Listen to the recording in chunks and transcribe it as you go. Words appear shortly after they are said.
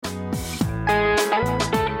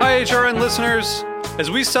HRN listeners.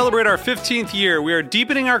 As we celebrate our 15th year, we are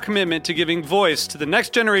deepening our commitment to giving voice to the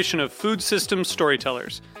next generation of food systems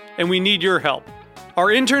storytellers, and we need your help. Our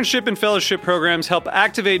internship and fellowship programs help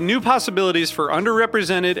activate new possibilities for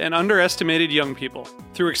underrepresented and underestimated young people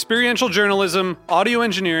through experiential journalism, audio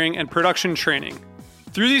engineering, and production training.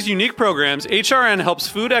 Through these unique programs, HRN helps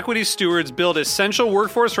food equity stewards build essential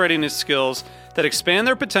workforce readiness skills that expand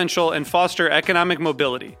their potential and foster economic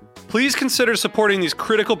mobility. Please consider supporting these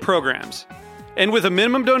critical programs. And with a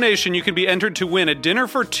minimum donation, you can be entered to win a dinner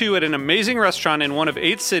for two at an amazing restaurant in one of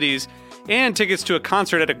 8 cities and tickets to a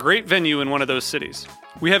concert at a great venue in one of those cities.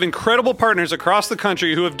 We have incredible partners across the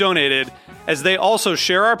country who have donated, as they also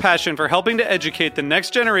share our passion for helping to educate the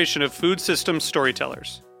next generation of food systems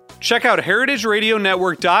storytellers. Check out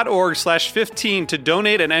heritageradionetwork.org/15 to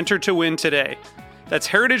donate and enter to win today. That's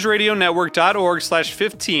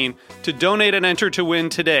heritageradionetwork.org/15 to donate and enter to win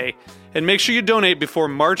today. And make sure you donate before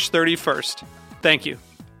March 31st. Thank you.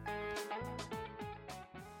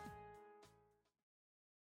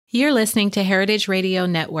 You're listening to Heritage Radio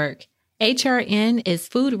Network. HRN is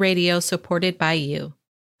food radio supported by you.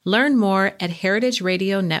 Learn more at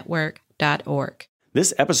heritageradionetwork.org.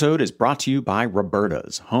 This episode is brought to you by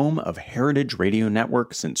Roberta's, home of Heritage Radio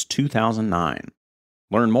Network since 2009.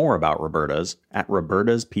 Learn more about Roberta's at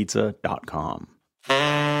robertaspizza.com.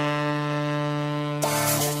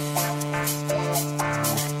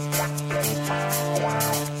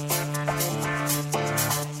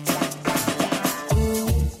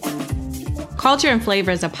 Culture and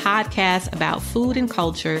Flavor is a podcast about food and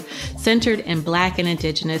culture centered in Black and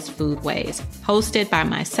Indigenous foodways. Hosted by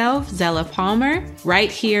myself, Zella Palmer,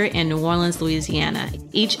 right here in New Orleans, Louisiana.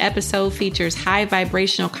 Each episode features high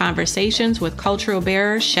vibrational conversations with cultural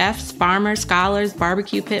bearers, chefs, farmers, scholars,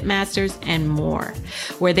 barbecue pitmasters, and more.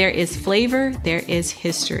 Where there is flavor, there is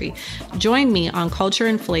history. Join me on Culture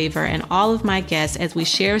and Flavor and all of my guests as we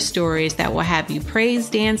share stories that will have you praise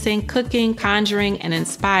dancing, cooking, conjuring, and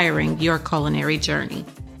inspiring your culinary journey.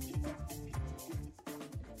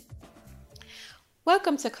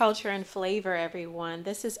 Welcome to Culture and Flavor, everyone.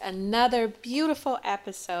 This is another beautiful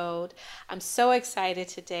episode. I'm so excited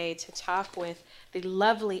today to talk with the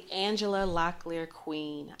lovely Angela Locklear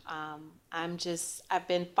Queen. I've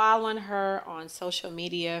been following her on social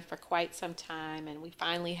media for quite some time, and we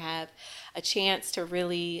finally have a chance to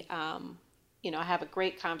really have a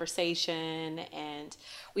great conversation, and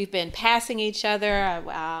we've been passing each other.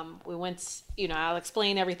 We went, I'll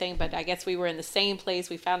explain everything, but I guess we were in the same place.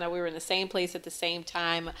 We found out we were in the same place at the same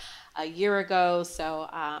time a year ago. So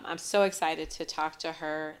I'm so excited to talk to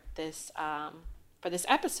her for this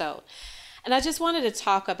episode. And I just wanted to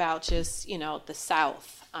talk about just, the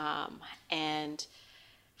South and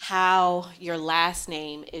how your last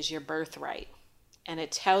name is your birthright. And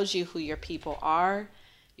it tells you who your people are,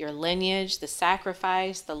 your lineage, the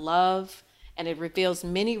sacrifice, the love, and it reveals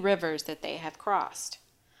many rivers that they have crossed.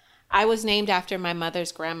 I was named after my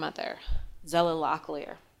mother's grandmother, Zella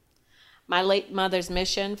Locklear. My late mother's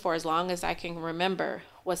mission, for as long as I can remember,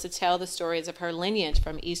 was to tell the stories of her lineage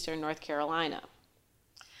from eastern North Carolina.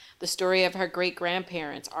 The story of her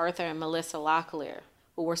great-grandparents, Arthur and Melissa Locklear,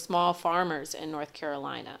 who were small farmers in North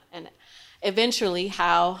Carolina, and eventually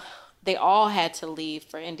how they all had to leave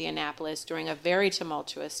for Indianapolis during a very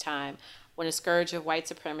tumultuous time when a scourge of white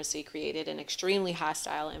supremacy created an extremely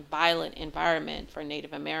hostile and violent environment for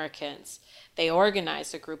Native Americans. They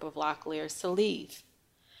organized a group of Locklears to leave.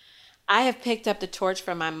 I have picked up the torch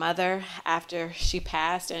from my mother after she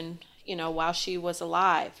passed, and, while she was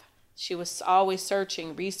alive. She was always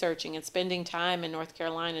searching, researching, and spending time in North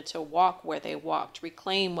Carolina to walk where they walked,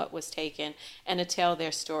 reclaim what was taken, and to tell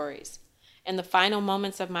their stories. In the final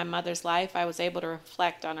moments of my mother's life, I was able to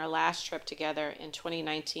reflect on our last trip together in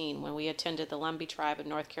 2019 when we attended the Lumbee Tribe of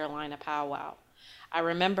North Carolina powwow. I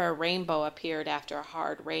remember a rainbow appeared after a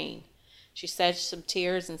hard rain. She shed some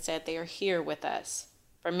tears and said they are here with us.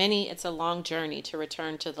 For many, it's a long journey to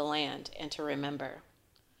return to the land and to remember.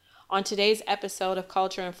 On today's episode of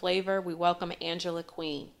Culture and Flavor, we welcome Angela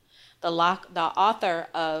Queen, the author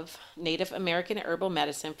of Native American Herbal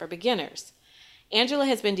Medicine for Beginners. Angela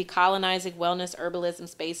has been decolonizing wellness herbalism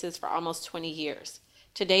spaces for almost 20 years.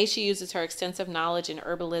 Today, she uses her extensive knowledge in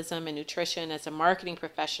herbalism and nutrition as a marketing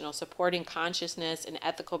professional, supporting consciousness and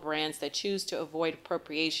ethical brands that choose to avoid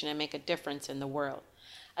appropriation and make a difference in the world.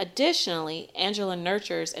 Additionally, Angela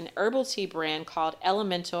nurtures an herbal tea brand called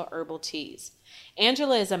Elemental Herbal Teas.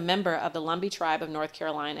 Angela is a member of the Lumbee Tribe of North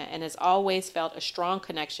Carolina and has always felt a strong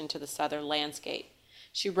connection to the Southern landscape.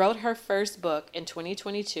 She wrote her first book in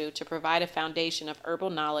 2022 to provide a foundation of herbal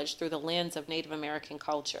knowledge through the lens of Native American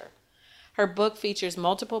culture. Her book features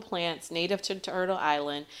multiple plants native to Turtle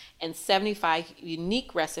Island and 75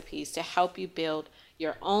 unique recipes to help you build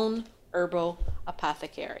your own herbal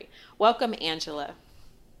apothecary. Welcome, Angela.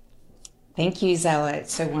 Thank you, Zella.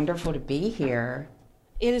 It's so wonderful to be here.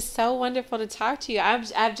 It is so wonderful to talk to you.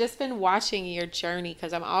 I've just been watching your journey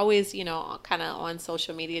because I'm always, kind of on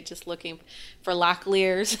social media just looking for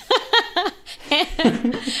Locklears.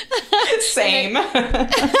 Same.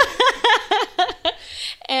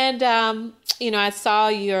 And I saw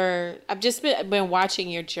I've just been watching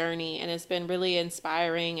your journey, and it's been really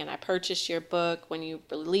inspiring. And I purchased your book when you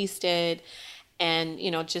released it. And,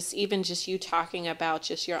 just you talking about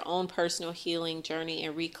just your own personal healing journey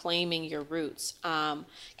and reclaiming your roots. Can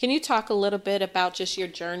you talk a little bit about just your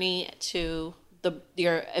journey to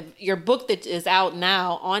your book that is out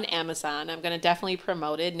now on Amazon? I'm going to definitely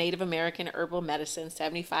promote it. Native American Herbal Medicine,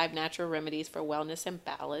 75 Natural Remedies for Wellness and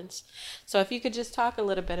Balance. So if you could just talk a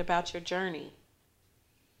little bit about your journey.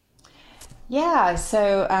 Yeah,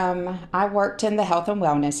 so I worked in the health and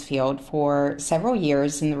wellness field for several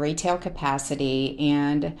years in the retail capacity,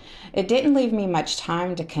 and it didn't leave me much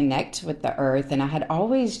time to connect with the earth, and I had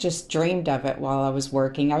always just dreamed of it while I was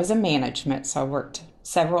working. I was in management, so I worked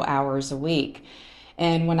several hours a week.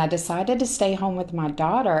 And when I decided to stay home with my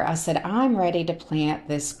daughter, I said, I'm ready to plant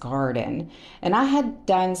this garden. And I had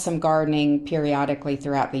done some gardening periodically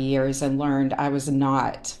throughout the years and learned I was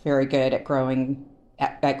not very good at growing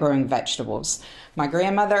vegetables. My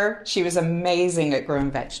grandmother, she was amazing at growing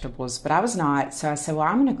vegetables, but I was not. So I said, well,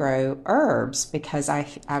 I'm going to grow herbs because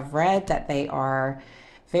I've read that they are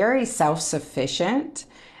very self-sufficient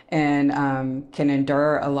and can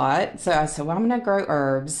endure a lot. So I said, well, I'm going to grow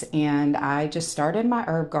herbs. And I just started my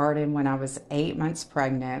herb garden when I was 8 months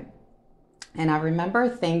pregnant. And I remember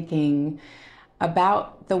thinking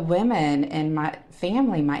about the women in my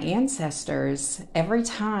family, my ancestors. Every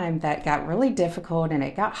time that got really difficult and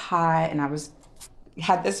it got hot and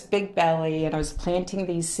had this big belly and I was planting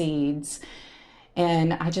these seeds,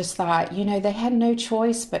 and I just thought, they had no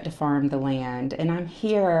choice but to farm the land. And I'm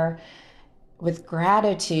here with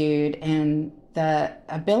gratitude and the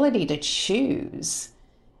ability to choose.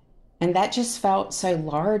 And that just felt so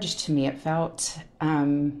large to me. It felt, I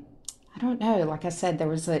don't know, like I said, there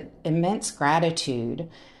was an immense gratitude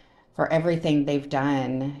for everything they've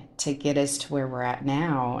done to get us to where we're at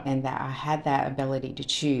now, and that I had that ability to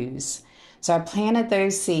choose. So I planted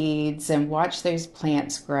those seeds and watched those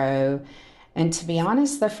plants grow. And to be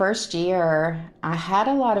honest, the first year I had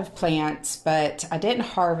a lot of plants, but I didn't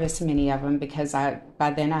harvest many of them because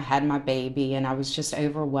by then I had my baby and I was just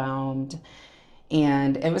overwhelmed.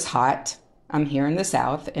 And it was hot. I'm here in the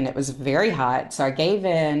South and it was very hot. So I gave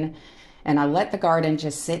in and I let the garden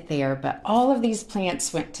just sit there. But all of these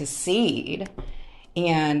plants went to seed.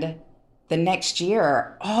 And the next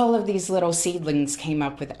year, all of these little seedlings came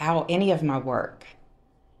up without any of my work.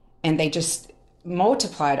 And they just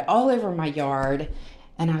multiplied all over my yard.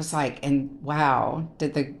 And I was like, and wow,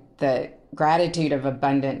 did the gratitude of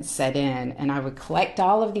abundance set in. And I would collect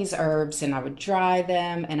all of these herbs and I would dry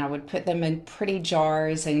them and I would put them in pretty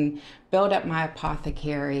jars and build up my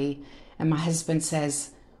apothecary. And my husband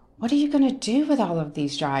says, what are you going to do with all of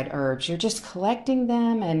these dried herbs? You're just collecting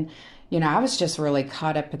them. And, I was just really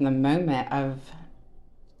caught up in the moment of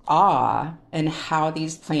awe and how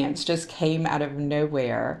these plants just came out of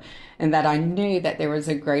nowhere, and that I knew that there was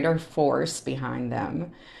a greater force behind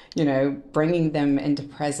them, bringing them into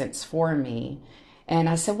presence for me. And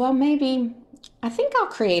I said, well, maybe I think I'll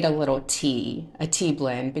create a tea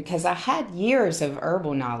blend, because I had years of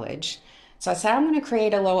herbal knowledge. So I said, I'm going to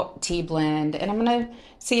create a little tea blend, and I'm going to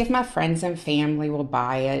see if my friends and family will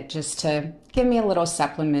buy it just to give me a little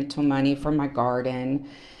supplemental money for my garden.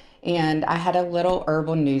 And I had a little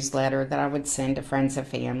herbal newsletter that I would send to friends and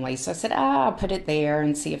family. So I said, I'll put it there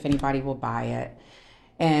and see if anybody will buy it.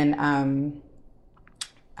 And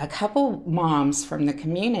a couple moms from the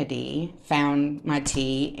community found my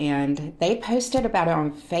tea and they posted about it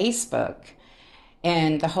on Facebook.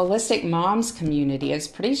 And the holistic moms community is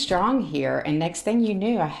pretty strong here. And next thing you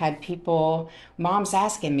knew, I had moms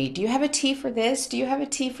asking me, do you have a tea for this? Do you have a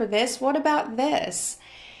tea for this? What about this?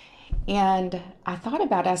 And I thought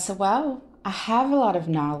about it. I said, well, I have a lot of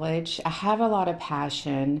knowledge. I have a lot of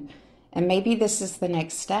passion. And maybe this is the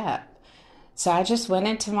next step. So I just went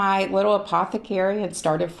into my little apothecary and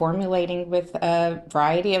started formulating with a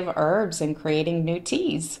variety of herbs and creating new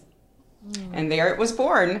teas. And there it was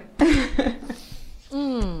born.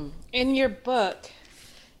 In your book,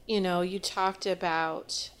 you talked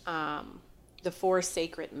about the 4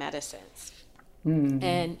 sacred medicines.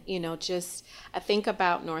 And, just I think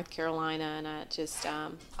about North Carolina, and I just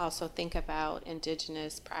also think about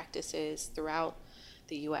indigenous practices throughout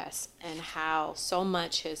the U.S. and how so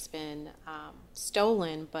much has been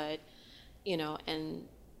stolen, but, and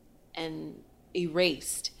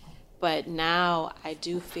erased. But now I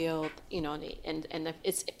do feel, and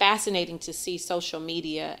it's fascinating to see social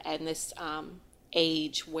media and this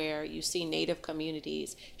age where you see Native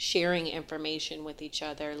communities sharing information with each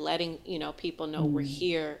other, letting, people know we're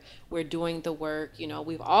here, we're doing the work,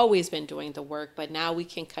 we've always been doing the work, but now we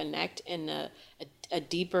can connect in a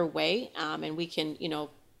deeper way, and we can,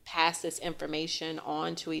 pass this information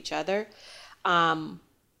on to each other. And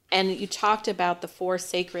you talked about the 4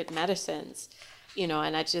 sacred medicines,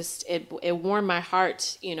 and I just, it warmed my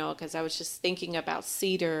heart, because I was just thinking about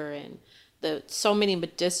cedar and so many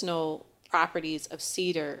medicinal properties of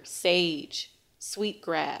cedar, sage,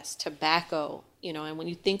 sweetgrass, tobacco, and when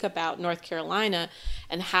you think about North Carolina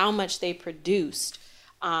and how much they produced,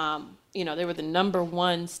 they were the number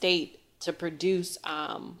 1 state to produce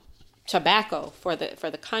tobacco for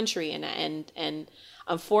the country, and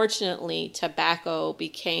unfortunately tobacco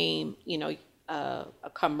became a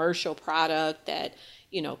commercial product that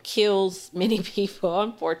kills many people.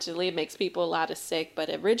 Unfortunately, it makes people a lot of sick, but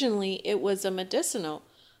originally it was a medicinal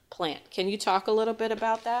plant. Can you talk a little bit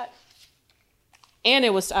about that? And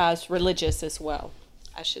it was religious as well,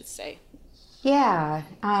 I should say. Yeah.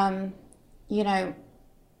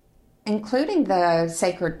 Including the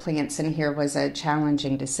sacred plants in here was a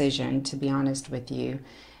challenging decision, to be honest with you.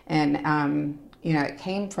 And, it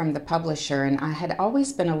came from the publisher, and I had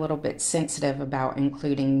always been a little bit sensitive about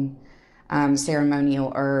including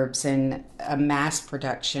ceremonial herbs in a mass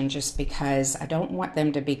production, just because I don't want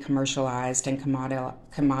them to be commercialized and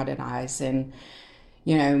commoditized. And,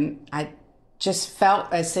 I just felt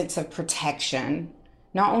a sense of protection,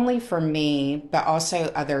 not only for me, but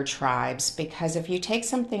also other tribes, because if you take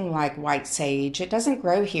something like white sage, it doesn't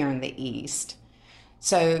grow here in the East.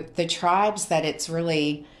 So the tribes that it's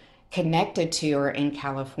really connected to are in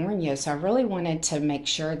California. So I really wanted to make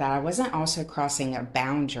sure that I wasn't also crossing a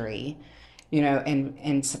boundary,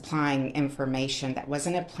 in supplying information that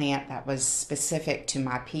wasn't a plant that was specific to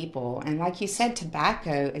my people. And like you said,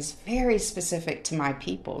 tobacco is very specific to my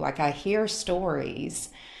people. Like, I hear stories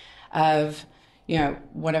of,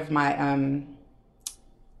 one of my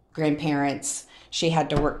grandparents, she had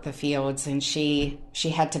to work the fields, and she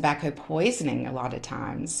had tobacco poisoning a lot of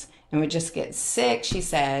times and would just get sick, she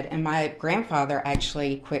said. And my grandfather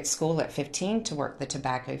actually quit school at 15 to work the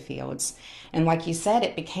tobacco fields. And like you said,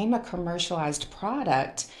 it became a commercialized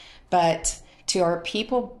product. But to our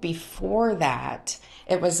people before that,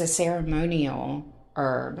 it was a ceremonial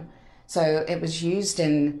herb. So it was used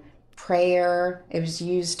in prayer. It was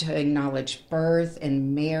used to acknowledge birth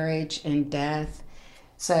and marriage and death.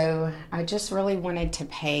 So I just really wanted to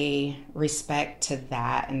pay respect to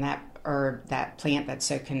that and that herb, that plant that's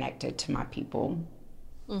so connected to my people.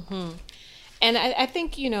 Mm-hmm. And I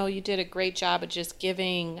think, you did a great job of just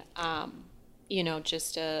giving,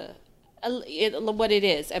 just what it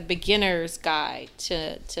is, a beginner's guide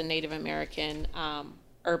to Native American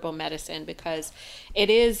herbal medicine, because it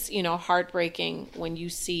is, heartbreaking when you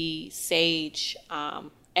see sage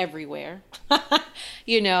everywhere,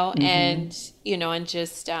 mm-hmm. and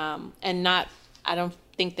just, and not, I don't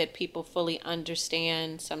think that people fully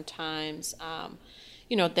understand sometimes,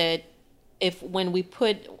 that when we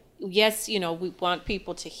put, yes, we want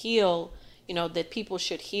people to heal, that people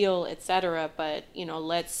should heal, etc. But,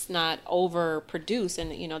 let's not overproduce.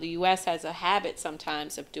 And, the U.S. has a habit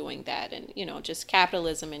sometimes of doing that. And, just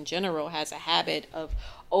capitalism in general has a habit of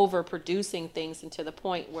overproducing things, and to the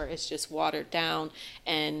point where it's just watered down,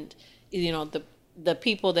 and, the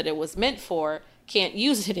people that it was meant for can't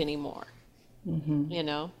use it anymore. Mm-hmm.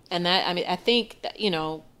 And that, I think that,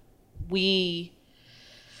 we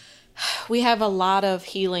have a lot of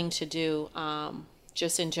healing to do,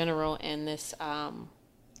 just in general in this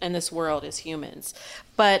world as humans.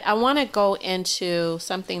 But I want to go into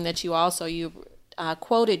something that you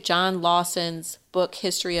quoted John Lawson's book,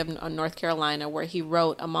 History of North Carolina, where he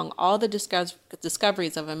wrote, among all the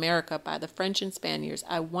discoveries of America by the French and Spaniards,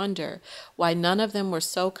 I wonder why none of them were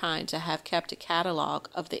so kind to have kept a catalog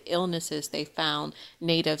of the illnesses they found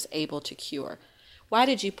natives able to cure. Why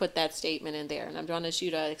did you put that statement in there? And I want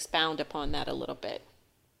you to expound upon that a little bit.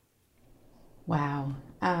 Wow.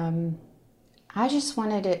 I just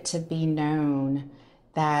wanted it to be known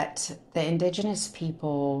that the indigenous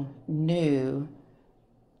people knew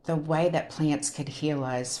the way that plants could heal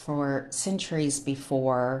us for centuries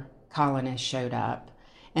before colonists showed up,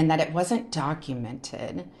 and that it wasn't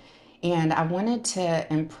documented. And I wanted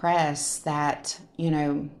to impress that,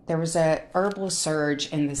 there was a herbal surge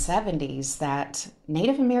in the 70s that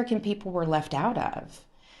Native American people were left out of.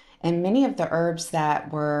 And many of the herbs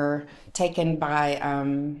that were taken by,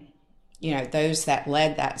 those that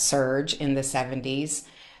led that surge in the 70s,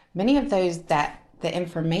 many of those that the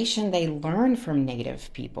information they learned from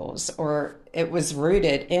Native peoples, or it was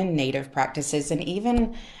rooted in Native practices and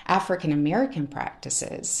even African American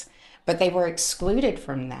practices, but they were excluded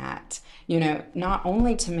from that. Not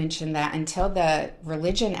only to mention that until the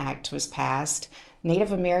Religion Act was passed,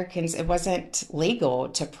 Native Americans, it wasn't legal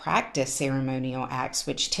to practice ceremonial acts,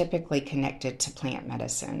 which typically connected to plant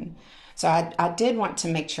medicine. So I did want to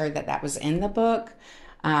make sure that that was in the book.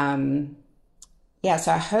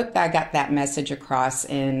 So I hope that I got that message across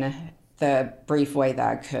in the brief way that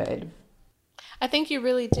I could. I think you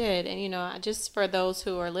really did. And, just for those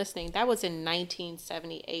who are listening, that was in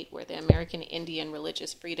 1978 where the American Indian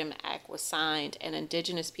Religious Freedom Act was signed, and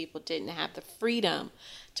indigenous people didn't have the freedom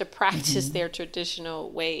to practice their traditional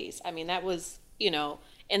ways. I mean, that was, in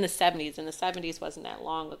the 70s, and the 70s wasn't that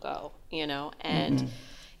long ago, and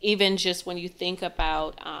even just when you think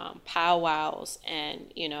about powwows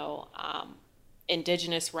and,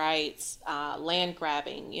 indigenous rights, land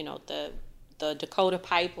grabbing, the Dakota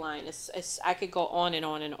pipeline. I could go on and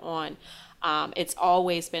on and on. It's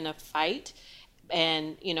always been a fight.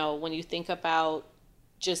 And, when you think about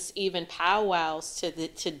just even powwows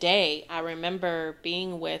today, I remember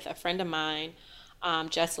being with a friend of mine,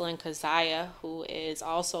 Jesselyn Kazaya, who is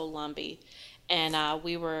also Lumbee. And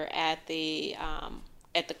we were at the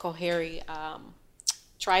Coharie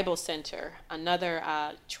Tribal Center, another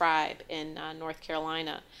tribe in North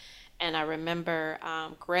Carolina. And I remember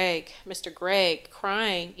Mr. Greg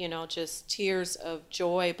crying, just tears of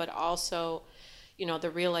joy, but also,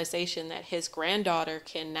 the realization that his granddaughter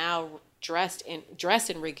can now dress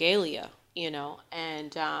in regalia,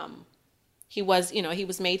 and he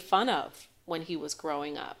was made fun of when he was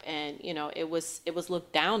growing up, and it was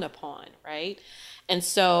looked down upon, right? And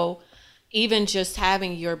so even just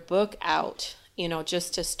having your book out,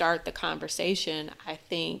 just to start the conversation, I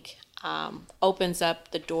think opens up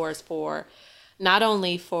the doors for not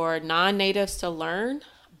only for non-natives to learn,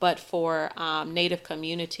 but for Native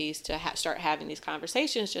communities to start having these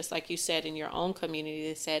conversations, just like you said in your own community.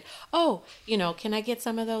 They said, oh, can I get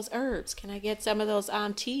some of those herbs? Can I get some of those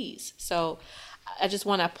teas? So I just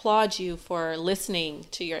want to applaud you for listening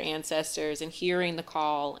to your ancestors and hearing the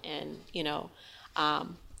call and,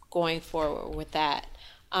 going forward with that.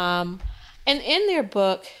 And in their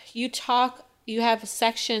book, you have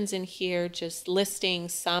sections in here just listing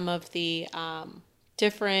some of the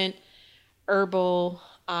different herbal,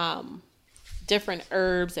 different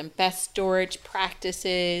herbs and best storage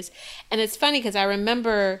practices. And it's funny because I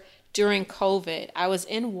remember during COVID, I was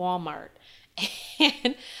in Walmart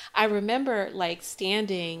and I remember like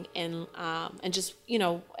standing and just,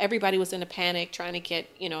 everybody was in a panic trying to get,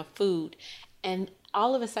 food. And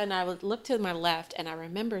all of a sudden I would look to my left and I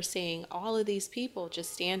remember seeing all of these people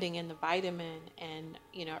just standing in the vitamin and,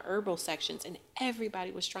 herbal sections, and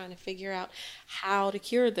everybody was trying to figure out how to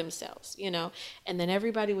cure themselves, and then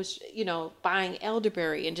everybody was, buying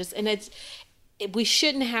elderberry and we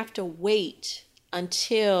shouldn't have to wait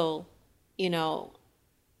until,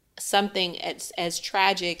 something as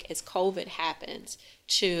tragic as COVID happens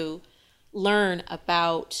to learn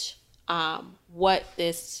about what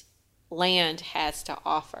this land has to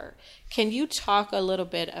offer. Can you talk a little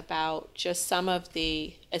bit about just some of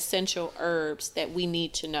the essential herbs that we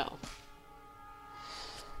need to know?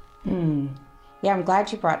 Yeah, I'm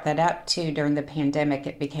glad you brought that up too. During the pandemic,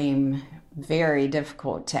 it became very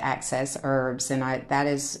difficult to access herbs, and that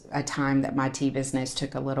is a time that my tea business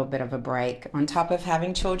took a little bit of a break on top of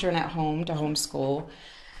having children at home to homeschool.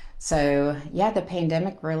 So yeah, the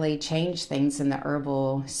pandemic really changed things in the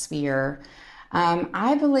herbal sphere.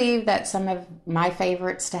 I believe that some of my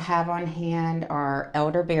favorites to have on hand are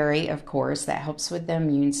elderberry, of course, that helps with the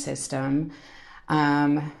immune system.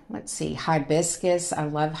 Let's see, hibiscus. I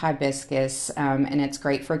love hibiscus, and it's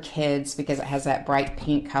great for kids because it has that bright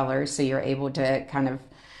pink color, so you're able to kind of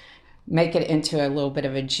make it into a little bit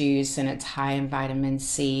of a juice, and it's high in vitamin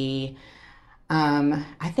C.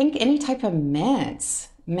 I think any type of mints.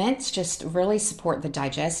 Mints just really support the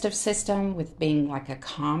digestive system with being like a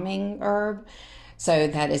calming herb, so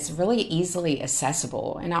that it's really easily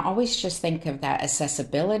accessible. And I always just think of that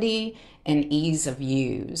accessibility and ease of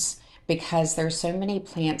use, because there's so many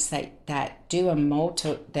plants that do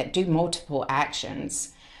multiple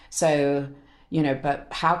actions. So, but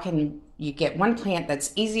how can you get one plant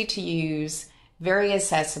that's easy to use, very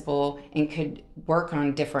accessible, and could work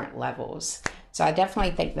on different levels? So I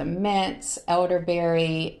definitely think the mints,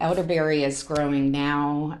 elderberry is growing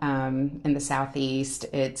now in the southeast.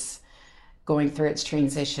 It's going through its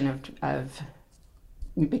transition of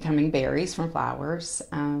becoming berries from flowers.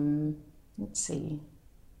 Let's see.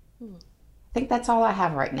 I think that's all I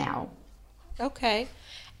have right now. Okay.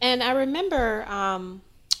 And I remember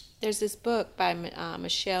there's this book by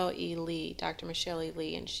Michelle E. Lee, Dr. Michelle E.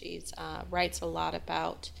 Lee, and she's writes a lot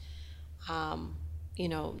about, you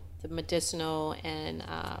know, the medicinal and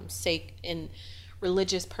and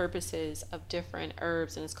religious purposes of different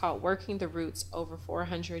herbs, and it's called Working the Roots Over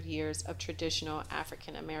 400 Years of Traditional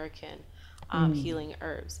African American Healing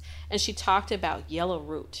Herbs. And she talked about yellow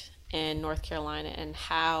root in North Carolina and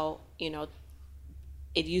how, you know,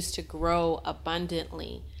 it used to grow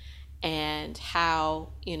abundantly and how,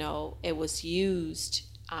 you know, it was used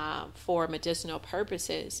for medicinal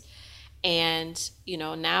purposes. And, you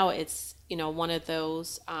know, now it's, you know, one of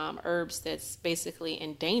those herbs that's basically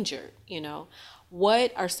endangered. You know,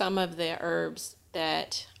 what are some of the herbs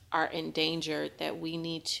that are endangered that we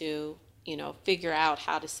need to, you know, figure out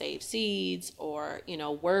how to save seeds, or, you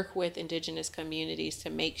know, work with indigenous communities to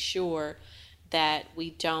make sure that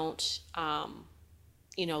we don't,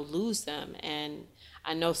 you know, lose them? And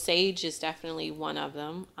I know sage is definitely one of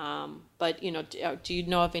them, but, you know, do you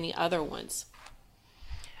know of any other ones?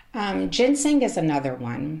 Ginseng is another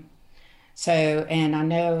one. So, and I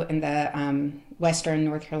know in the western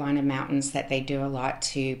North Carolina mountains that they do a lot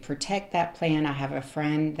to protect that plant. I have a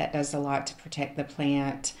friend that does a lot to protect the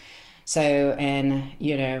plant. So, and,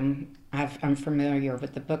 you know, I'm familiar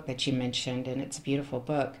with the book that you mentioned, and it's a beautiful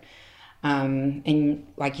book. And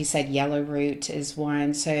like you said, yellow root is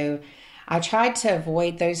one. So I tried to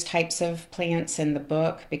avoid those types of plants in the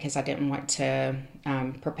book because I didn't want to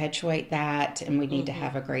perpetuate that, and we need to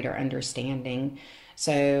have a greater understanding.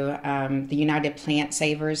 So the United Plant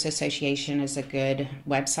Savers Association is a good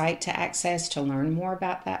website to access to learn more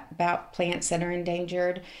about that, about plants that are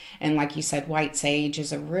endangered. And like you said, white sage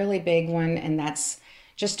is a really big one, and that's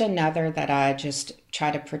just another that I just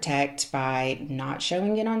try to protect by not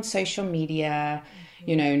showing it on social media,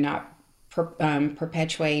 you know, not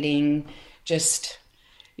perpetuating just,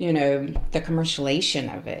 you know, the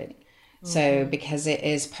commercialization of it. So because it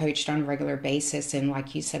is poached on a regular basis, and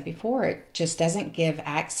like you said before, it just doesn't give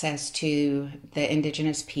access to the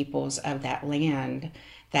indigenous peoples of that land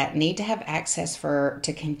that need to have access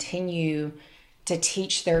to continue to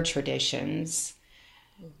teach their traditions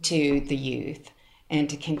to the youth and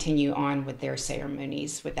to continue on with their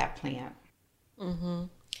ceremonies with that plant.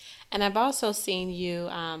 And I've also seen you,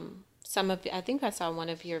 I think I saw one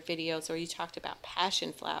of your videos where you talked about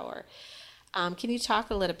passion flower. Can you talk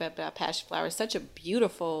a little bit about passion flower? It's such a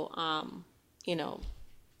beautiful, you know,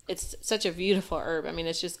 it's such a beautiful herb. I mean,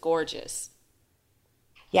 it's just gorgeous.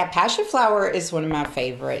 Yeah, passion flower is one of my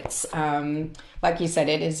favorites. Like you said,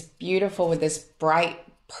 it is beautiful with this bright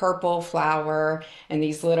purple flower and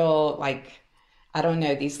these little, like, I don't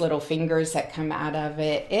know, these little fingers that come out of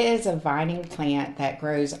it. It is a vining plant that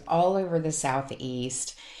grows all over the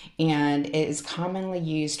Southeast, and it is commonly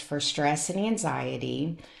used for stress and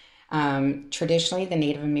anxiety. Traditionally, the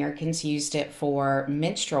Native Americans used it for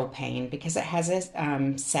menstrual pain because it has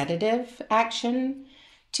a sedative action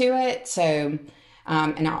to it. So,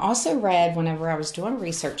 and I also read whenever I was doing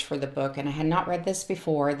research for the book, and I had not read this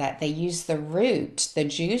before, that they use the root, the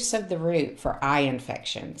juice of the root, for eye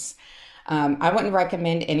infections. I wouldn't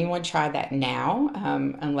recommend anyone try that now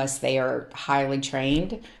unless they are highly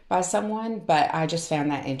trained by someone, but I just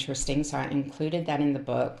found that interesting, so I included that in the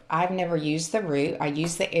book. I've never used the root. I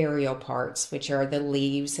use the aerial parts, which are the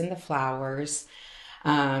leaves and the flowers,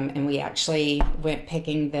 and we actually went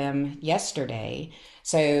picking them yesterday.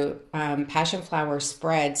 So passion flower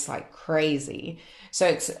spreads like crazy. So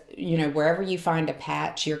it's, you know, wherever you find a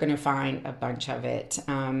patch, you're going to find a bunch of it.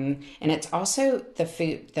 And it's also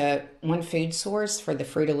the one food source for the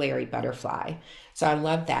fritillary butterfly. So I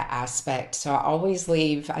love that aspect. So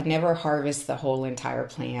I never harvest the whole entire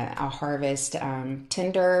plant. I'll harvest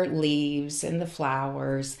tender leaves and the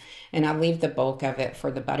flowers, and I leave the bulk of it for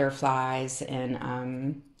the butterflies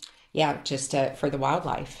and, just for the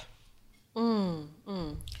wildlife.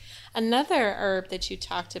 Another herb that you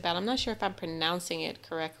talked about, I'm not sure if I'm pronouncing it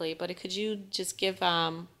correctly, but could you just give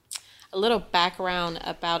a little background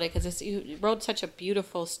about it? Because you wrote such a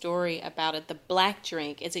beautiful story about it. The black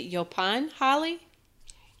drink, is it Yopan holly?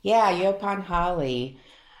 Yeah, Yopan holly.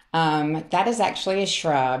 That is actually a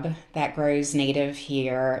shrub that grows native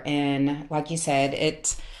here. And like you said,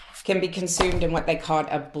 it can be consumed in what they call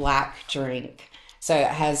a black drink. So it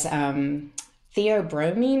has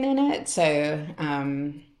theobromine in it. So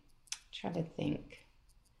try to think.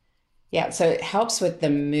 Yeah, so it helps with the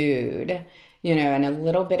mood, and a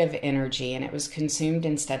little bit of energy. And it was consumed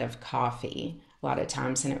instead of coffee a lot of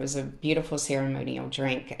times. And it was a beautiful ceremonial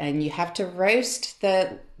drink. And you have to roast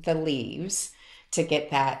the leaves to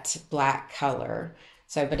get that black color.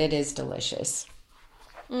 So, but it is delicious.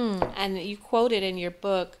 And you quoted in your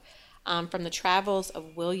book from the Travels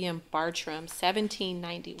of William Bartram,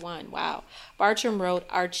 1791. Wow. Bartram wrote,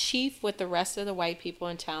 "Our chief with the rest of the white people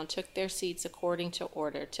in town took their seats according to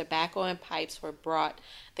order. Tobacco and pipes were brought.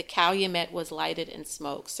 The calumet was lighted in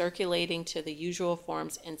smoke, circulating to the usual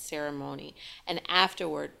forms and ceremony. And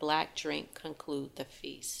afterward, black drink conclude the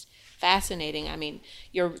feast." Fascinating. I mean,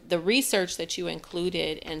 the research that you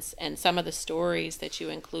included and some of the stories that you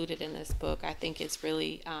included in this book, I think is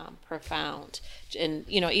really profound. And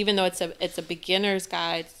even though it's a beginner's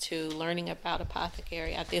guide to learning about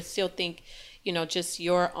apothecary, I still think just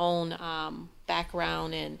your own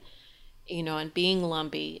background and being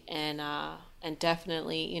Lumbee and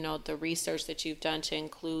definitely the research that you've done to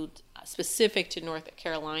include specific to North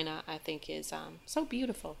Carolina, I think is so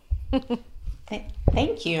beautiful.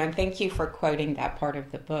 Thank you, and thank you for quoting that part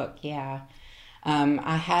of the book. Yeah.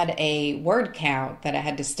 I had a word count that I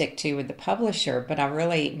had to stick to with the publisher, but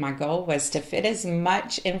my goal was to fit as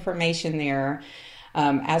much information there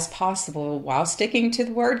as possible while sticking to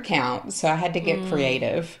the word count. So I had to get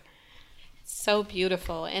creative. So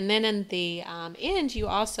beautiful. And then in the end, you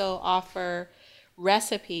also offer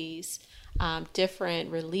recipes, different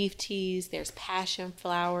relief teas. There's passion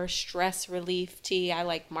flower, stress relief tea.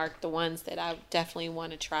 I mark the ones that I definitely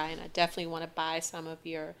want to try, and I definitely want to buy some of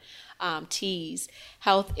your teas.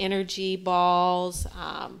 Health energy balls,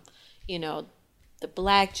 the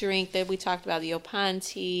black drink that we talked about, the opan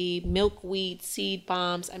tea, milkweed seed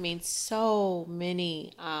bombs. I mean, so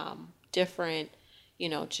many different,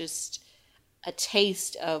 just a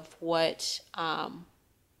taste of what,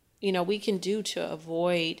 we can do to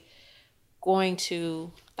avoid going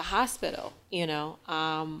to the hospital,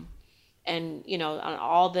 on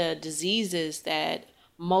all the diseases that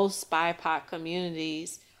most BIPOC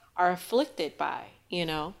communities are afflicted by,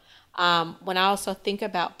 When I also think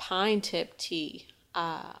about pine tip tea,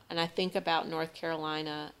 and I think about North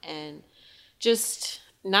Carolina and just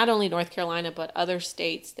not only North Carolina, but other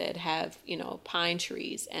states that have, pine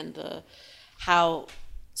trees and how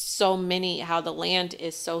the land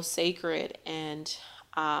is so sacred and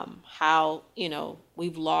how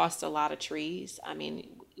we've lost a lot of trees. I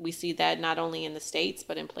mean, we see that not only in the States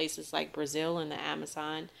but in places like Brazil and the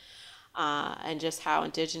Amazon, and just how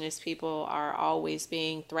indigenous people are always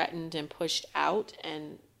being threatened and pushed out,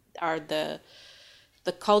 and are the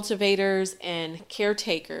cultivators and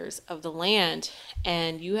caretakers of the land.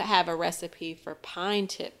 And you have a recipe for pine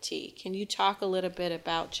tip tea. Can you talk a little bit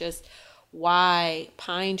about just why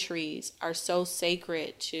pine trees are so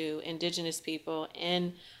sacred to indigenous people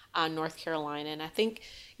in North Carolina? And I think,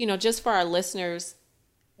 just for our listeners,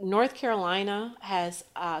 North Carolina has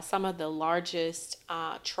some of the largest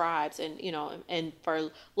tribes, and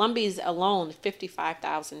for Lumbees alone,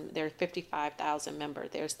 55,000. There are 55,000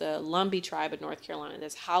 members. There's the Lumbee tribe of North Carolina.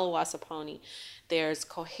 There's Hallowasaponi. There's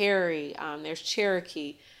Coharie. There's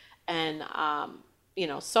Cherokee, and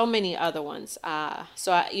so many other ones.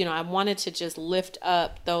 So I wanted to just lift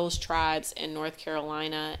up those tribes in North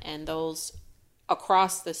Carolina and those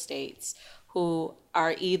across the states who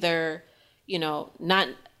are either, not,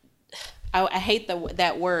 I hate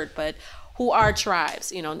that word, but who are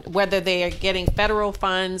tribes, whether they are getting federal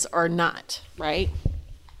funds or not, right?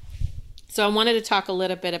 So I wanted to talk a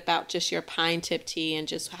little bit about just your pine tip tea and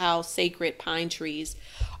just how sacred pine trees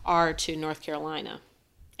are to North Carolina.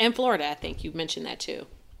 And Florida, I think you mentioned that too.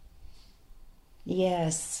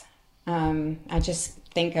 Yes. I just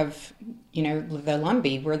think of, the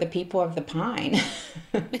Lumbee. We're the people of the pine.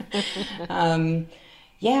 And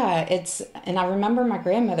I remember my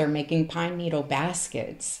grandmother making pine needle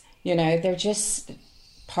baskets. They're just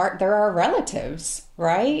they're our relatives,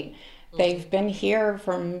 right? Mm-hmm. They've been here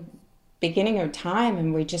from beginning of time,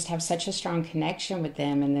 and we just have such a strong connection with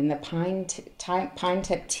them. And then the pine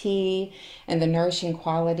tip tea and the nourishing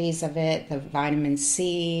qualities of it, the vitamin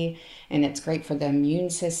C, and it's great for the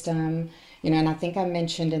immune system. And I think I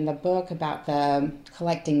mentioned in the book about the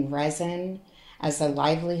collecting resin as a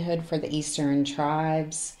livelihood for the Eastern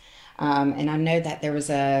tribes. And I know that there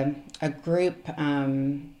was a group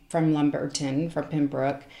from Lumberton, from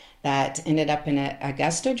Pembroke, that ended up in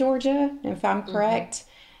Augusta, Georgia, if I'm correct.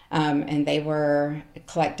 Mm-hmm. And they were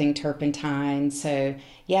collecting turpentine. So,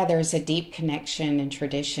 yeah, there's a deep connection and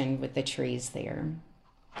tradition with the trees there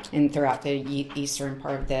and throughout the eastern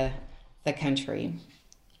part of the country.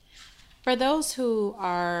 For those who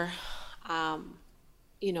are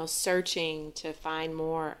searching to find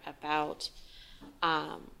more about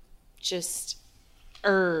just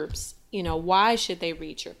herbs, why should they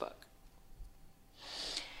read your book?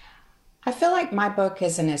 I feel like my book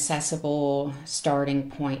is an accessible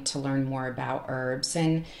starting point to learn more about herbs.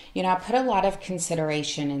 And, I put a lot of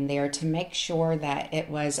consideration in there to make sure that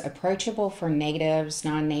it was approachable for natives,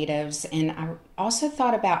 non-natives. And I also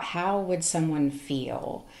thought about how would someone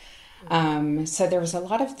feel. So there was a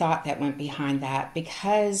lot of thought that went behind that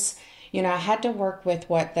because, I had to work with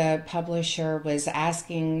what the publisher was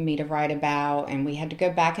asking me to write about. And we had to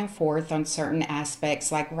go back and forth on certain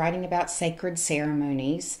aspects, like writing about sacred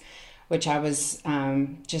ceremonies, which I was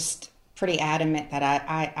just pretty adamant that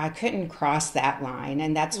I couldn't cross that line.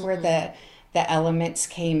 And that's where the elements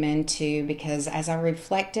came into, because as I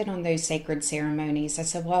reflected on those sacred ceremonies, I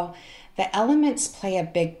said, well, the elements play a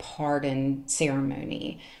big part in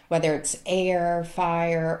ceremony, whether it's air,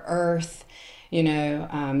 fire, earth.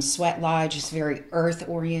 Sweat Lodge is very earth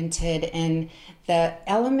oriented, and the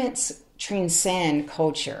elements transcend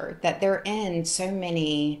culture, that they're in so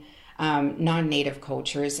many non-native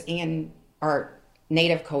cultures or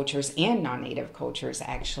native cultures and non-native cultures,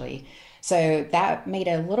 actually. So that made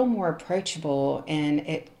it a little more approachable, and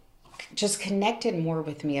it just connected more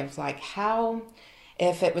with me of like how,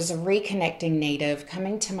 if it was a reconnecting native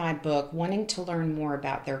coming to my book, wanting to learn more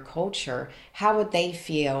about their culture, how would they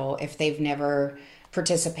feel if they've never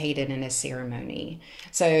participated in a ceremony?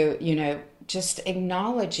 So, just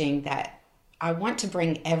acknowledging that I want to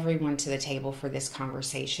bring everyone to the table for this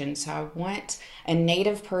conversation. So I want a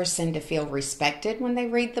native person to feel respected when they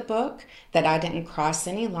read the book, that I didn't cross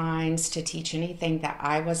any lines to teach anything that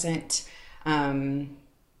I wasn't, I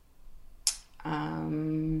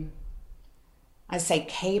say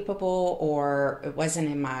capable, or it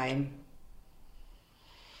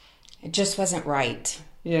just wasn't right,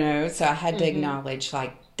 So I had to acknowledge,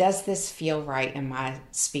 like, does this feel right in my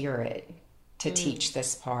spirit to teach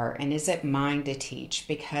this part? And is it mine to teach?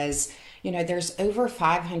 Because, there's over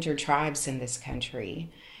 500 tribes in this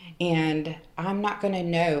country, and I'm not going to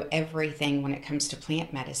know everything when it comes to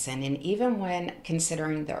plant medicine. And even when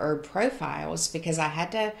considering the herb profiles, because I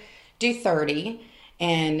had to do 30,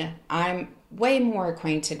 and I'm way more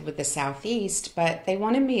acquainted with the Southeast, but they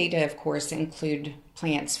wanted me to, of course, include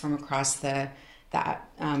plants from across the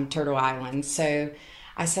Turtle Islands. So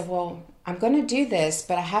I said, well, I'm going to do this,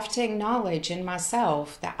 but I have to acknowledge in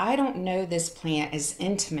myself that I don't know this plant as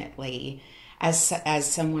intimately as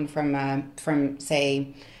someone from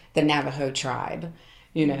say the Navajo tribe,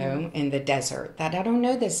 in the desert, that I don't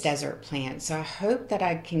know this desert plant. So I hope that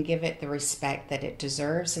I can give it the respect that it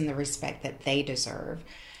deserves and the respect that they deserve.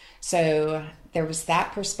 So there was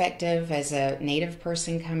that perspective as a native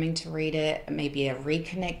person coming to read it, maybe a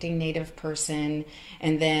reconnecting native person,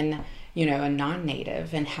 and then, a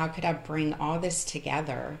non-native. And how could I bring all this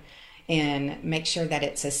together and make sure that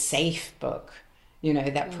it's a safe book,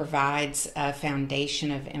 that provides a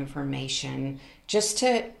foundation of information just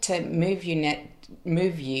to move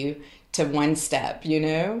you to one step,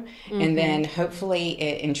 and then hopefully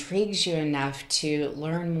it intrigues you enough to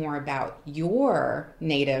learn more about your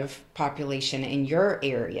native population in your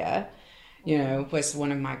area. Was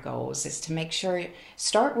one of my goals, is to make sure,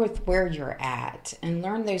 start with where you're at and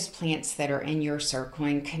learn those plants that are in your circle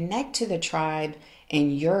and connect to the tribe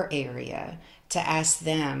in your area to ask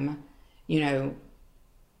them,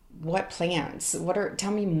 what plants,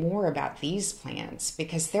 tell me more about these plants,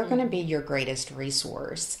 because they're going to be your greatest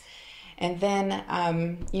resource. And then,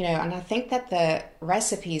 and I think that the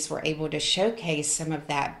recipes were able to showcase some of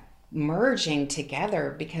that merging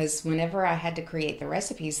together, because whenever I had to create the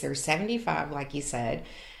recipes, there's 75, like you said.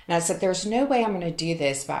 And I said, there's no way I'm going to do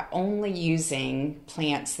this by only using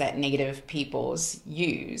plants that native peoples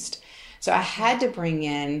used. So I had to bring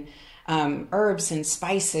in herbs and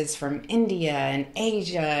spices from India and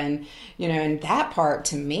Asia, and and that part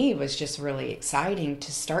to me was just really exciting,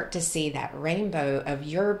 to start to see that rainbow of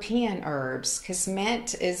European herbs, because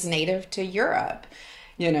mint is native to Europe,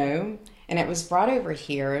 and it was brought over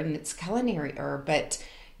here, and it's culinary herb, but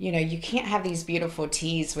you can't have these beautiful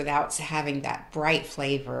teas without having that bright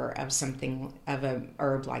flavor of something, of an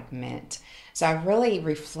herb like mint. So I really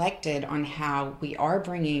reflected on how we are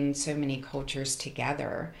bringing so many cultures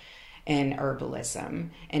together in herbalism,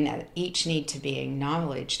 and that each need to be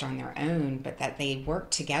acknowledged on their own, but that they work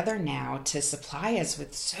together now to supply us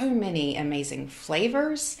with so many amazing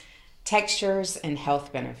flavors, textures, and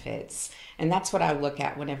health benefits. And that's what I look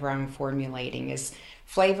at whenever I'm formulating, is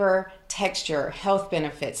flavor, texture, health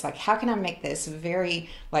benefits. Like, how can I make this very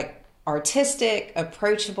artistic,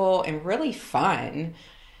 approachable, and really fun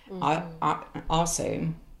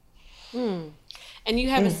also. And you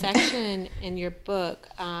have a section in your book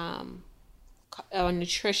on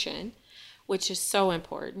nutrition, which is so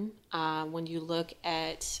important when you look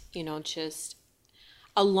at, just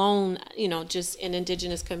alone, just in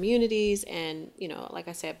indigenous communities and, like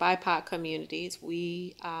I said, BIPOC communities,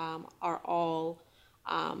 we are all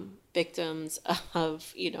victims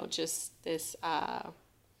of, just this,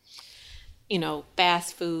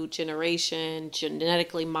 fast food generation,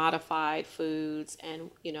 genetically modified foods.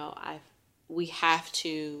 And, we have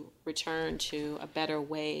to return to a better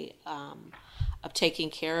way of taking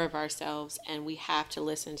care of ourselves. And we have to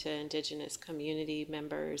listen to indigenous community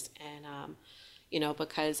members and,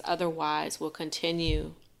 because otherwise we'll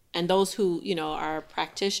continue. And those who, are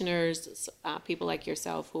practitioners, people like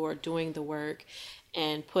yourself who are doing the work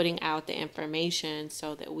and putting out the information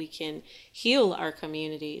so that we can heal our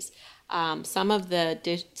communities. Some of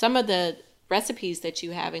the recipes that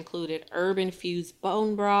you have included herb infused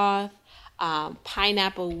bone broth,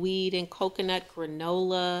 pineapple weed and coconut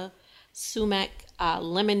granola, sumac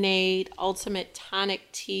lemonade, ultimate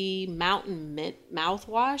tonic tea, mountain mint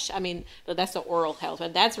mouthwash. I mean, but that's the oral health,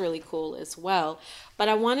 but that's really cool as well. But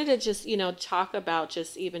I wanted to just, talk about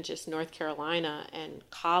just North Carolina and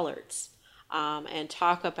collards, and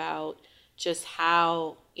talk about just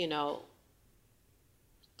how,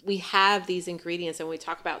 we have these ingredients, and we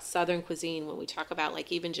talk about Southern cuisine, when we talk about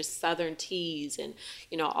like even just Southern teas and,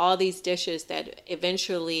 all these dishes that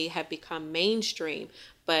eventually have become mainstream,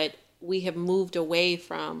 but we have moved away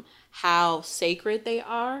from how sacred they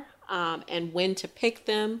are, and when to pick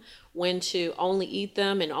them, when to only eat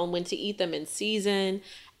them, and when to eat them in season.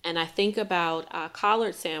 And I think about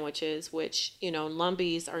collard sandwiches, which,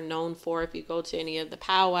 Lumbees are known for. If you go to any of the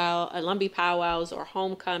Lumbee powwows or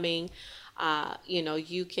homecoming,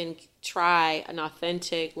 you can try an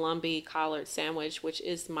authentic Lumbee collard sandwich, which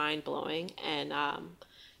is mind blowing. And,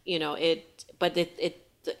 the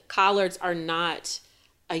collards are not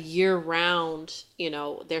a year round,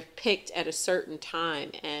 they're picked at a certain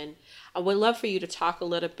time. And I would love for you to talk a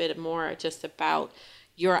little bit more just about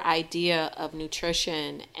your idea of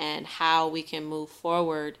nutrition and how we can move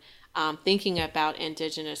forward, thinking about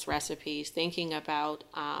indigenous recipes, thinking about,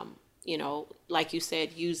 like you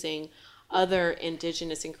said, using other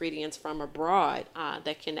indigenous ingredients from abroad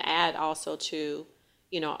that can add also to,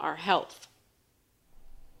 our health.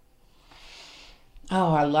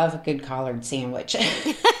 Oh, I love a good collard sandwich. Me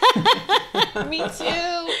too.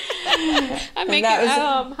 I make it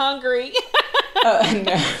hungry. No.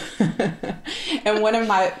 And one of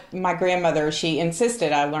my grandmother, she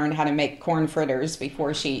insisted I learn how to make corn fritters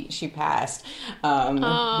before she passed.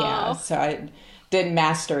 Yeah, so I did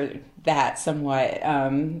master that somewhat.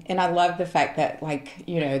 And I love the fact that,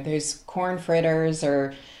 those corn fritters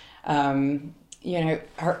are,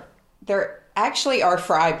 they're actually are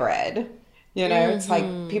fry bread. It's like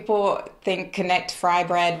people connect fry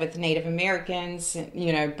bread with Native Americans,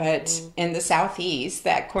 but in the Southeast,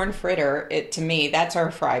 that corn fritter, to me, that's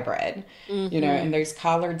our fry bread, and there's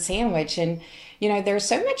collard sandwich. And, there's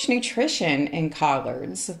so much nutrition in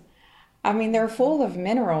collards. I mean, they're full of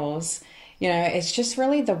minerals. It's just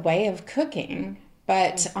really the way of cooking.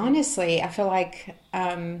 But honestly, I feel like,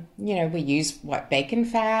 we use bacon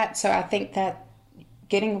fat. So I think that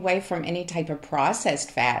getting away from any type of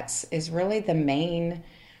processed fats is really the main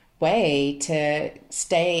way to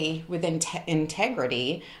stay within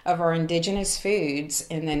integrity of our indigenous foods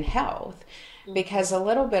and then health. Because a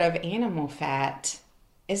little bit of animal fat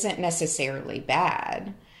isn't necessarily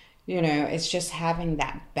bad. It's just having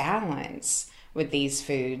that balance with these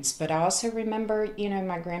foods. But I also remember,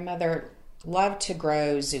 my grandmother loved to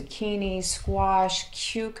grow zucchini, squash,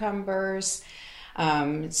 cucumbers.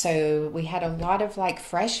 So we had a lot of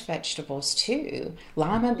fresh vegetables too,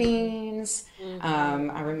 lima beans.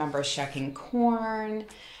 I remember shucking corn.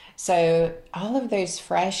 So all of those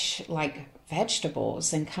fresh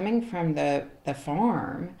vegetables and coming from the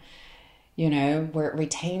farm, where it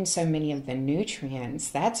retains so many of the nutrients,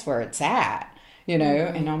 that's where it's at,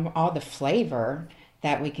 and all the flavor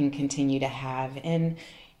that we can continue to have. And,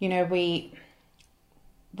 we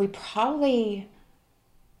probably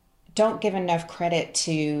don't give enough credit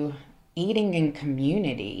to eating in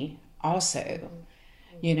community also.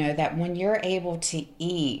 That when you're able to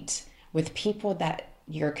eat with people that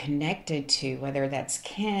you're connected to, whether that's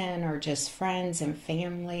kin or just friends and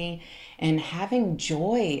family, and having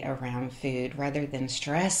joy around food rather than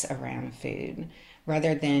stress around food,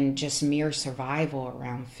 rather than just mere survival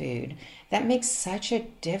around food, that makes such a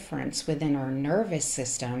difference within our nervous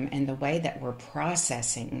system and the way that we're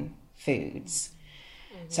processing foods.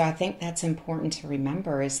 So I think that's important to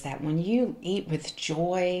remember, is that when you eat with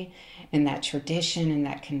joy and that tradition and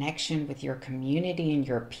that connection with your community and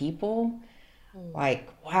your people, like,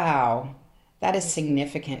 wow, that is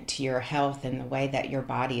significant to your health and the way that your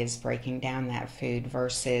body is breaking down that food,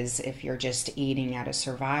 versus if you're just eating out of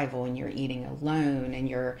survival and you're eating alone and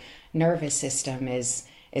your nervous system is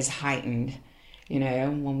heightened. You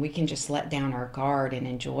know, when we can just let down our guard and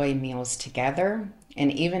enjoy meals together, and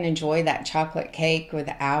even enjoy that chocolate cake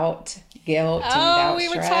without guilt and without we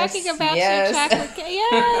stress. were talking about your chocolate cake.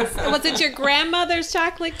 Yes. Was it your grandmother's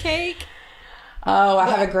chocolate cake? Oh, I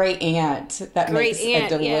have a great aunt that makes a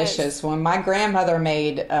delicious one. My grandmother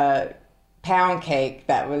made a pound cake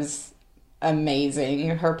that was amazing.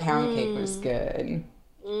 Her pound cake was good.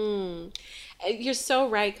 You're so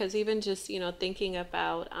right, because even just, thinking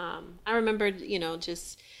about, I remember,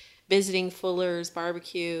 just visiting Fuller's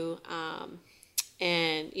Barbecue,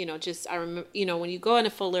 and, I remember, when you go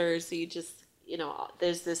into Fuller's, you just,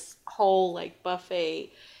 there's this whole like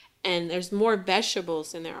buffet, and there's more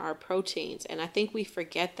vegetables than there are proteins. And I think we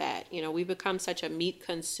forget that. We become such a meat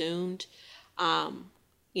consumed,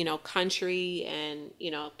 country, and,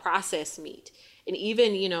 processed meat. And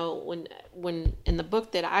even, when in the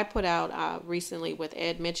book that I put out recently with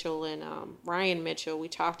Ed Mitchell and Ryan Mitchell, we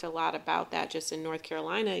talked a lot about that. Just in North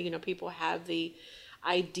Carolina, people have the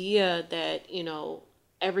idea that,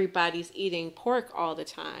 everybody's eating pork all the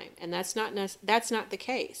time. And that's not the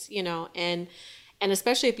case, and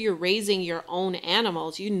especially if you're raising your own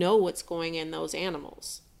animals, what's going in those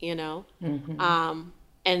animals, Mm-hmm.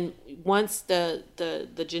 And once the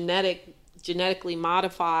genetically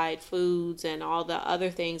modified foods and all the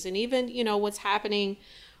other things, and even, what's happening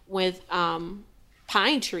with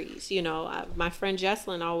pine trees, my friend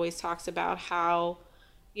Jesslyn always talks about how,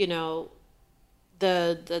 the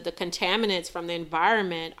contaminants from the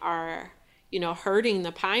environment are, hurting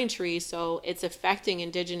the pine trees. So it's affecting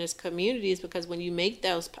indigenous communities, because when you make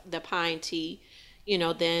the pine tea,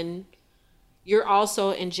 then you're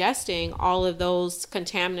also ingesting all of those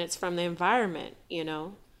contaminants from the environment,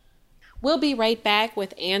 We'll be right back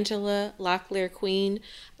with Angela Locklear Queen.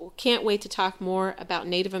 Can't wait to talk more about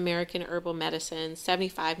Native American herbal medicine,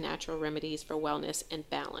 75 natural remedies for wellness and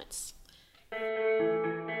balance.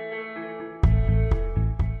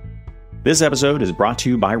 This episode is brought to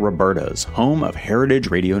you by Roberta's, home of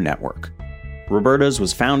Heritage Radio Network. Roberta's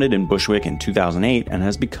was founded in Bushwick in 2008 and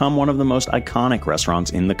has become one of the most iconic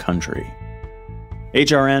restaurants in the country.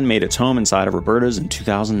 HRN made its home inside of Roberta's in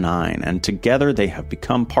 2009, and together they have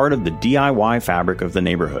become part of the DIY fabric of the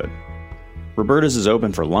neighborhood. Roberta's is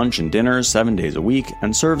open for lunch and dinner 7 days a week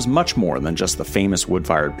and serves much more than just the famous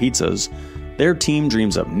wood-fired pizzas. Their team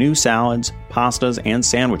dreams up new salads, pastas, and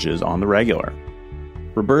sandwiches on the regular.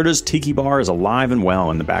 Roberta's Tiki Bar is alive and well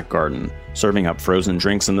in the back garden, serving up frozen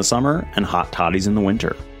drinks in the summer and hot toddies in the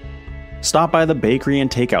winter. Stop by the bakery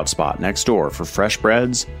and takeout spot next door for fresh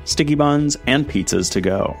breads, sticky buns, and pizzas to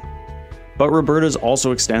go. But Roberta's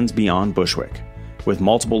also extends beyond Bushwick, with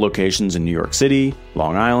multiple locations in New York City,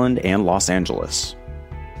 Long Island, and Los Angeles.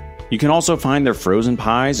 You can also find their frozen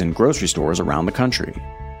pies in grocery stores around the country.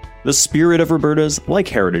 The spirit of Roberta's, like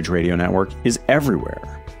Heritage Radio Network, is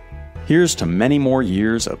everywhere. Here's to many more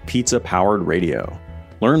years of pizza-powered radio.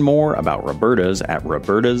 Learn more about Roberta's at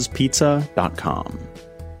robertaspizza.com.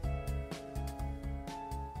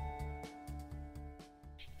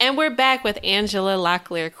 And we're back with Angela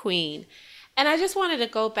Locklear Queen. And I just wanted to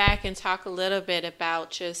go back and talk a little bit about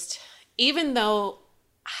just, even though,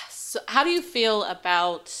 how do you feel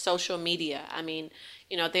about social media? I mean,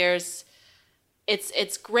 it's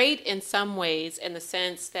great in some ways, in the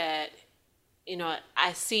sense that,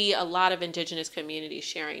 I see a lot of indigenous communities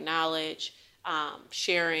sharing knowledge,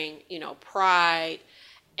 sharing, pride.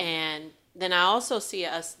 And then I also see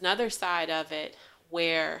another side of it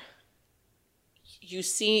where you're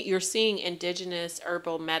seeing indigenous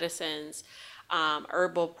herbal medicines,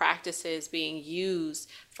 herbal practices being used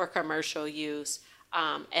for commercial use,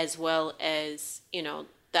 as well as,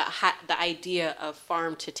 the idea of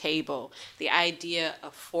farm to table, the idea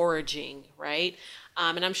of foraging, right?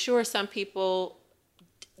 And I'm sure some people,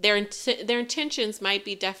 their intentions might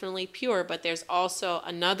be definitely pure, but there's also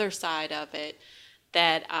another side of it,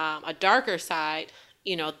 that a darker side,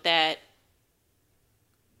 that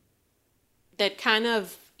kind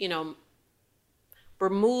of,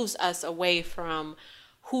 removes us away from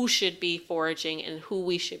who should be foraging and who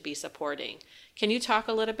we should be supporting. Can you talk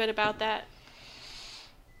a little bit about that?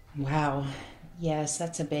 Wow. Yes,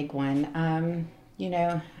 that's a big one.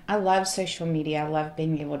 I love social media. I love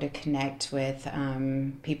being able to connect with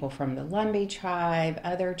people from the Lumbee tribe,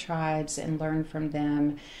 other tribes, and learn from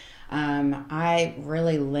them. I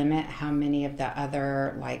really limit how many of the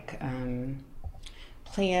other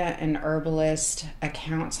plant and herbalist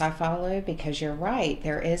accounts I follow, because you're right,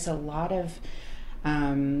 there is a lot of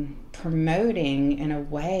promoting in a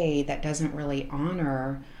way that doesn't really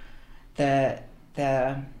honor the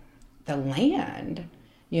the land,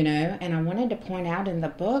 And I wanted to point out in the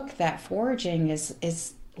book that foraging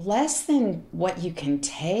is less than what you can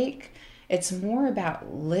take. It's more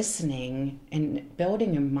about listening and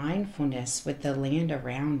building a mindfulness with the land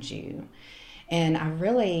around you. And I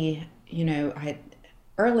really, I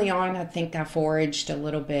early on, I think I foraged a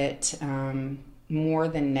little bit more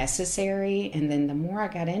than necessary. And then the more I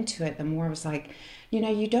got into it, the more I was like,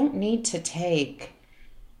 you don't need to take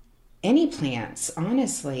any plants,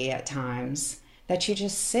 honestly, at times, that you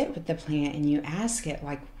just sit with the plant and you ask it,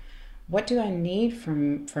 like, what do I need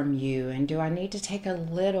from you? And do I need to take a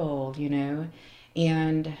little,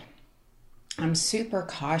 And I'm super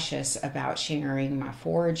cautious about sharing my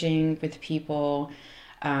foraging with people.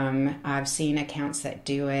 I've seen accounts that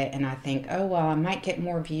do it, and I think, oh, well, I might get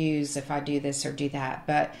more views if I do this or do that.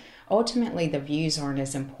 But ultimately, the views aren't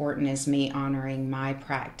as important as me honoring my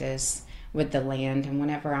practice with the land. And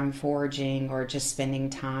whenever I'm foraging or just spending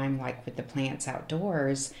time like with the plants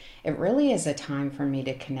outdoors, it really is a time for me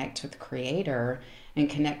to connect with the Creator and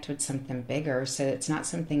connect with something bigger. So it's not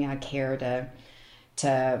something I care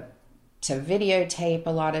to videotape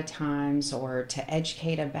a lot of times or to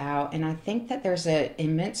educate about. And I think that there's an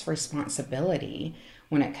immense responsibility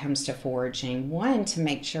when it comes to foraging. One, to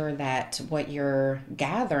make sure that what you're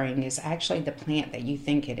gathering is actually the plant that you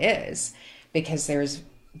think it is, because there's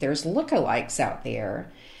lookalikes out there,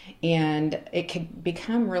 and it could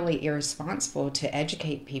become really irresponsible to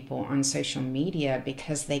educate people on social media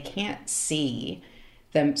because they can't see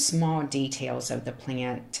the small details of the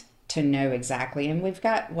plant to know exactly. And we've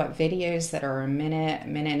got videos that are a minute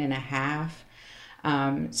and a half.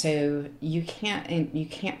 So you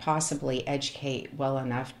can't possibly educate well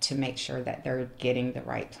enough to make sure that they're getting the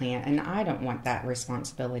right plant. And I don't want that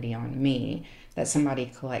responsibility on me, that somebody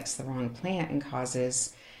collects the wrong plant and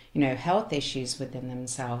causes, health issues within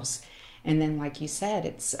themselves. And then, like you said,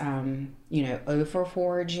 it's, over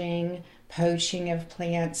foraging, poaching of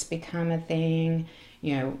plants become a thing.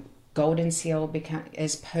 Golden seal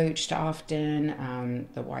is poached often.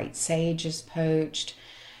 The white sage is poached.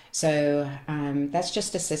 So that's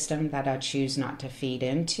just a system that I choose not to feed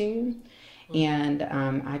into. And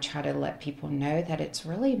I try to let people know that it's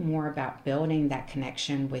really more about building that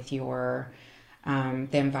connection with the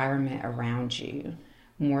environment around you,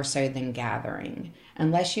 more so than gathering.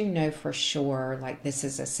 Unless you know for sure, like, this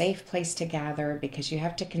is a safe place to gather, because you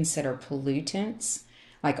have to consider pollutants.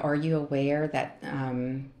 Like, are you aware that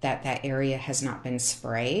that area has not been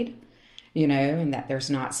sprayed, and that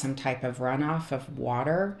there's not some type of runoff of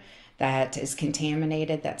water that is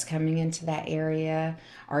contaminated that's coming into that area?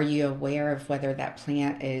 Are you aware of whether that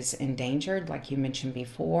plant is endangered, like you mentioned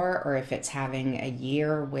before, or if it's having a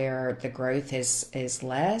year where the growth is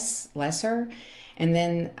lesser? And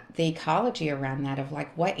then the ecology around that of,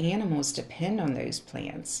 like, what animals depend on those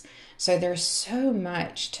plants. So there's so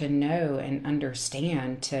much to know and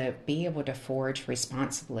understand to be able to forage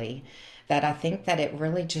responsibly, that I think that it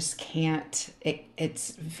really just can't,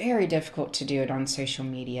 it's very difficult to do it on social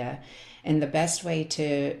media. And the best way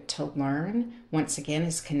to learn, once again,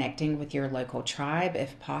 is connecting with your local tribe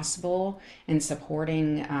if possible, and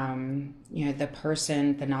supporting,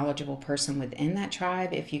 the knowledgeable person within that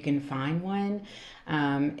tribe, if you can find one,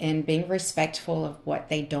 and being respectful of what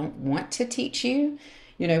they don't want to teach you,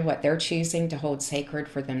 what they're choosing to hold sacred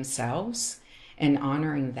for themselves, and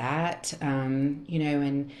honoring that,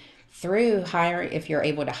 and through if you're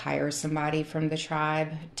able to hire somebody from the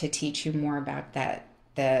tribe to teach you more about that,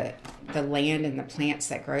 the land and the plants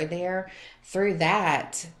that grow there, through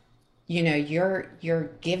that,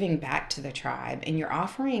 you're giving back to the tribe, and you're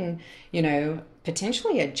offering,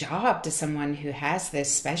 potentially a job to someone who has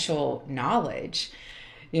this special knowledge,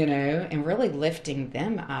 and really lifting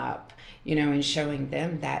them up, and showing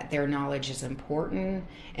them that their knowledge is important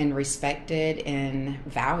and respected and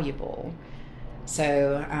valuable.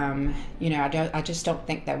 So, I just don't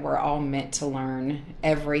think that we're all meant to learn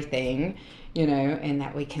everything, and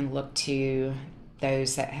that we can look to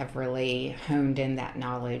those that have really honed in that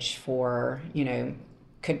knowledge for,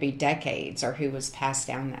 could be decades, or who was passed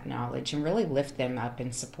down that knowledge, and really lift them up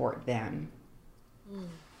and support them.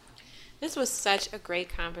 This was such a great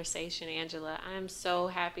conversation, Angela. I'm so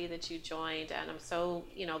happy that you joined, and I'm so,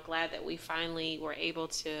 glad that we finally were able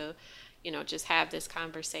to, just have this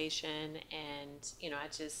conversation. And,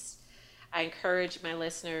 I encourage my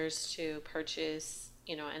listeners to purchase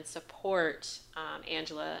and support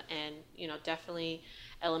Angela, and definitely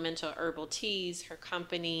Elemental Herbal Teas, her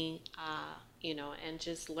company, and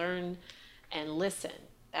just learn and listen.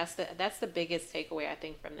 That's the biggest takeaway, I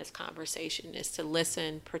think, from this conversation, is to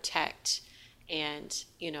listen, protect, and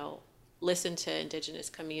listen to Indigenous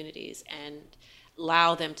communities and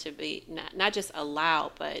allow them to be, not just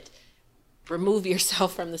allow, but remove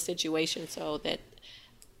yourself from the situation so that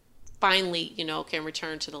finally, can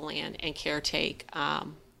return to the land and caretake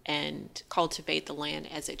and cultivate the land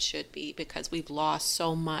as it should be, because we've lost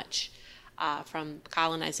so much from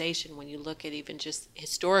colonization. When you look at even just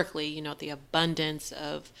historically, the abundance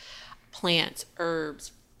of plants,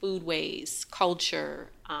 herbs, foodways, culture,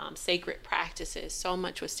 sacred practices, so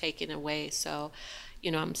much was taken away. So,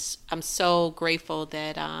 I'm so grateful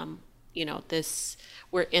that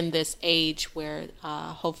we're in this age where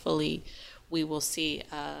hopefully we will see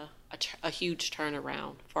a huge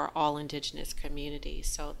turnaround for all Indigenous communities.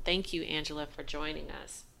 So thank you, Angela, for joining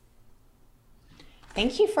us.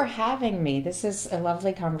 Thank you for having me. This is a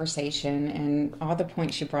lovely conversation, and all the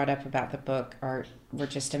points you brought up about the book were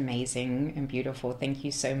just amazing and beautiful. Thank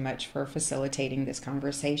you so much for facilitating this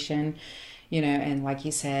conversation. And like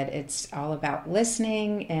you said, it's all about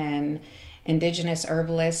listening, and Indigenous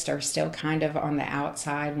herbalists are still kind of on the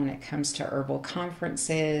outside when it comes to herbal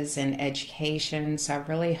conferences and education. So I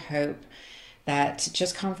really hope that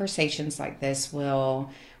just conversations like this will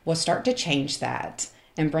start to change that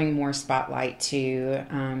and bring more spotlight to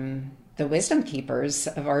the wisdom keepers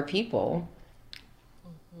of our people.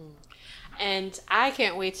 And I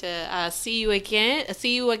can't wait to see you again,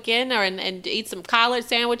 and eat some collard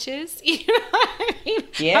sandwiches. You know what I mean?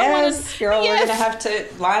 Yes, girl, yes. We're going to have to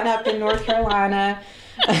line up in North Carolina.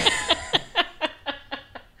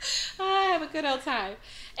 Have a good old time.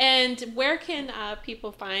 And where can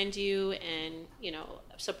people find you and,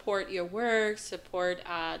 support your work, support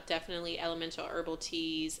definitely Elemental Herbal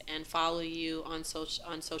Teas, and follow you on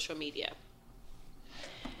social media?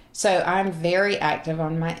 So I'm very active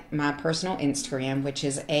on my personal Instagram, which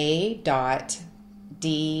is a.dawn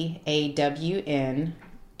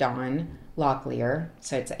Locklear.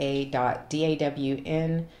 So it's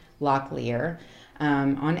a.dawn Locklear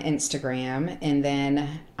on Instagram. And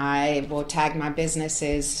then I will tag my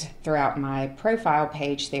businesses throughout my profile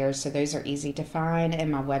page there. So those are easy to find.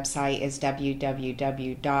 And my website is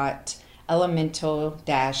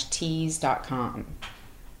www.elemental-teas.com.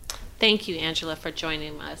 Thank you, Angela, for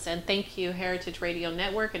joining us. And thank you, Heritage Radio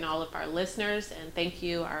Network, and all of our listeners. And thank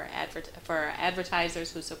you for our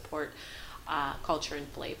advertisers who support Culture and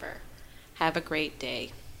Flavor. Have a great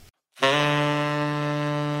day.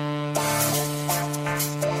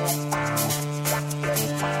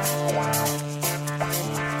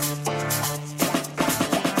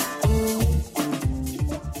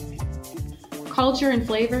 Culture and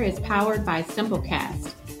Flavor is powered by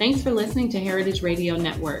Simplecast. Thanks for listening to Heritage Radio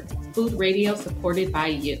Network, food radio supported by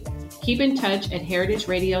you. Keep in touch at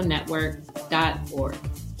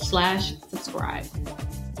heritageradionetwork.org/subscribe.